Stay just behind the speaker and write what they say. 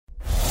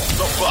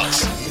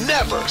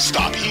never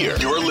stop here.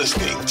 You're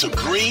listening to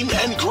Green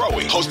and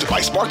Growing, hosted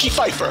by Sparky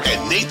Pfeiffer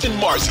and Nathan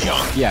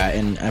Marzion. Yeah,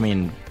 and I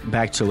mean,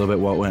 back to a little bit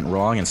what went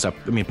wrong and stuff.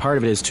 I mean, part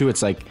of it is, too,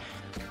 it's like,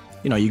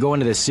 you know, you go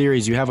into this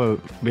series, you have a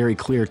very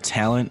clear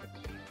talent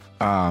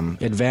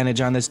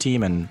advantage on this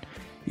team, and,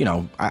 you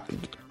know,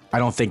 I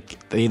don't think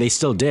they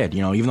still did,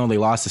 you know, even though they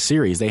lost the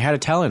series, they had a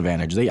talent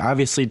advantage. They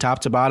obviously top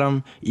to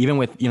bottom, even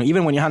when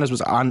Giannis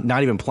was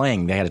not even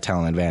playing, they had a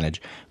talent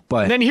advantage.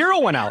 But and then Hero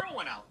went out.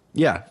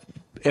 Yeah,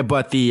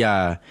 but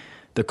the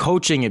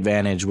coaching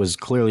advantage was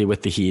clearly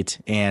with the Heat,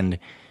 and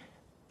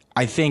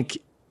I think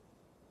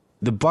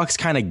the Bucks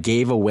kind of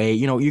gave away.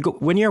 You know,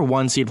 when you're a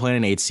 1 seed playing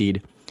an 8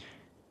 seed,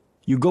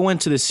 you go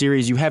into the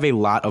series, you have a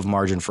lot of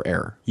margin for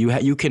error.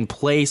 You can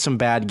play some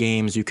bad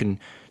games, you can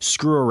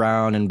screw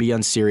around and be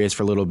unserious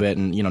for a little bit,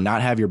 and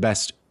not have your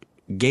best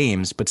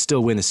games, but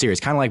still win the series.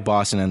 Kind of like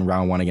Boston in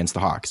round 1 against the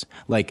Hawks.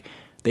 Like,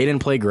 they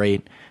didn't play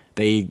great.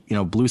 They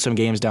blew some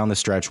games down the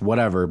stretch,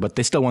 whatever, but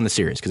they still won the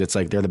series because it's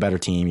like they're the better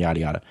team, yada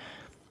yada.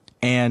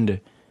 And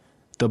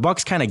the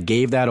Bucks kind of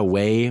gave that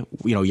away.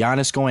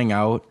 Giannis going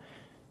out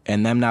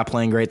and them not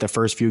playing great the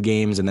first few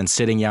games, and then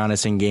sitting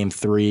Giannis in game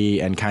 3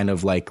 and kind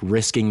of like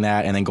risking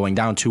that, and then going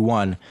down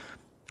 2-1.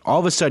 All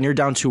of a sudden, you're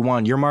down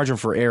 2-1. Your margin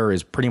for error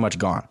is pretty much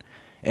gone,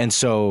 and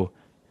so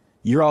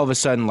you're all of a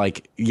sudden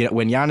like,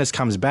 when Giannis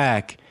comes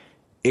back,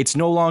 it's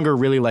no longer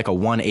really like a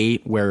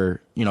 1-8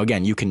 where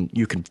again you can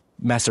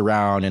mess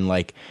around and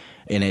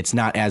it's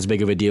not as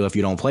big of a deal if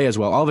you don't play as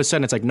well. All of a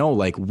sudden, it's like, no,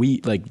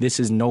 this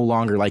is no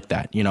longer like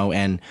that,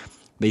 and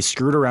they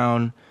screwed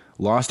around,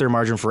 lost their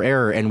margin for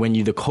error, and when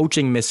the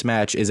coaching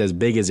mismatch is as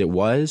big as it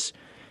was,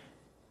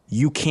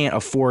 you can't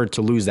afford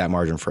to lose that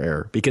margin for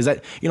error, because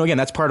that again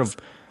that's part of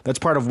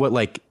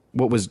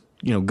what was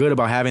good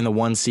about having the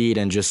 1 seed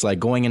and just like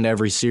going into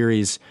every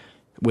series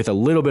with a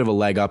little bit of a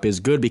leg up is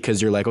good, because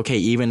you're like, okay,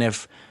 even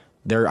if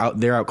they're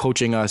out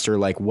coaching us or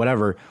like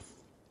whatever,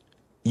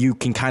 you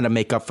can kind of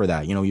make up for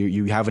that.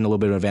 You having a little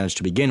bit of advantage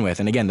to begin with.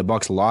 And again, the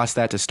Bucks lost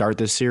that to start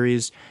this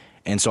series.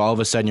 And so all of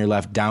a sudden you're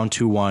left down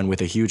 2-1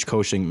 with a huge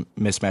coaching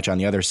mismatch on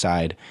the other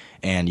side,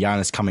 and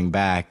Giannis coming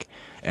back,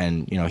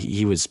 and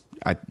he was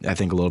I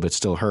think a little bit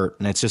still hurt,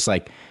 and it's just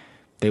like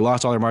they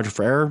lost all their margin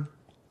for error,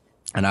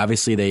 and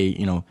obviously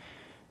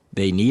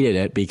they needed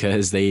it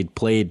because they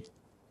played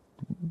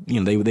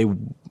they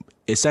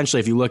essentially,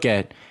 if you look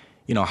at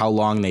how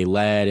long they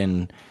led,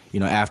 and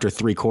after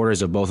 3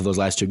 quarters of both of those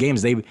last 2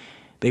 games,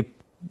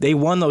 they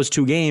won those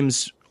 2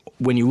 games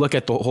when you look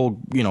at the whole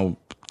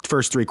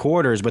first 3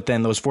 quarters, but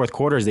then those fourth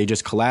quarters they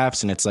just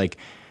collapse, and it's like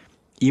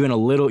even a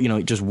little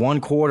just 1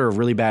 quarter of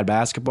really bad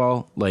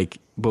basketball, like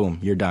boom,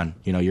 you're done,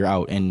 you're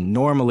out. And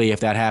normally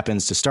if that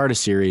happens to start a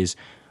series,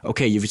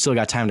 okay, you've still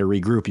got time to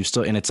regroup,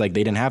 and it's like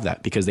they didn't have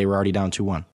that because they were already down 2-1.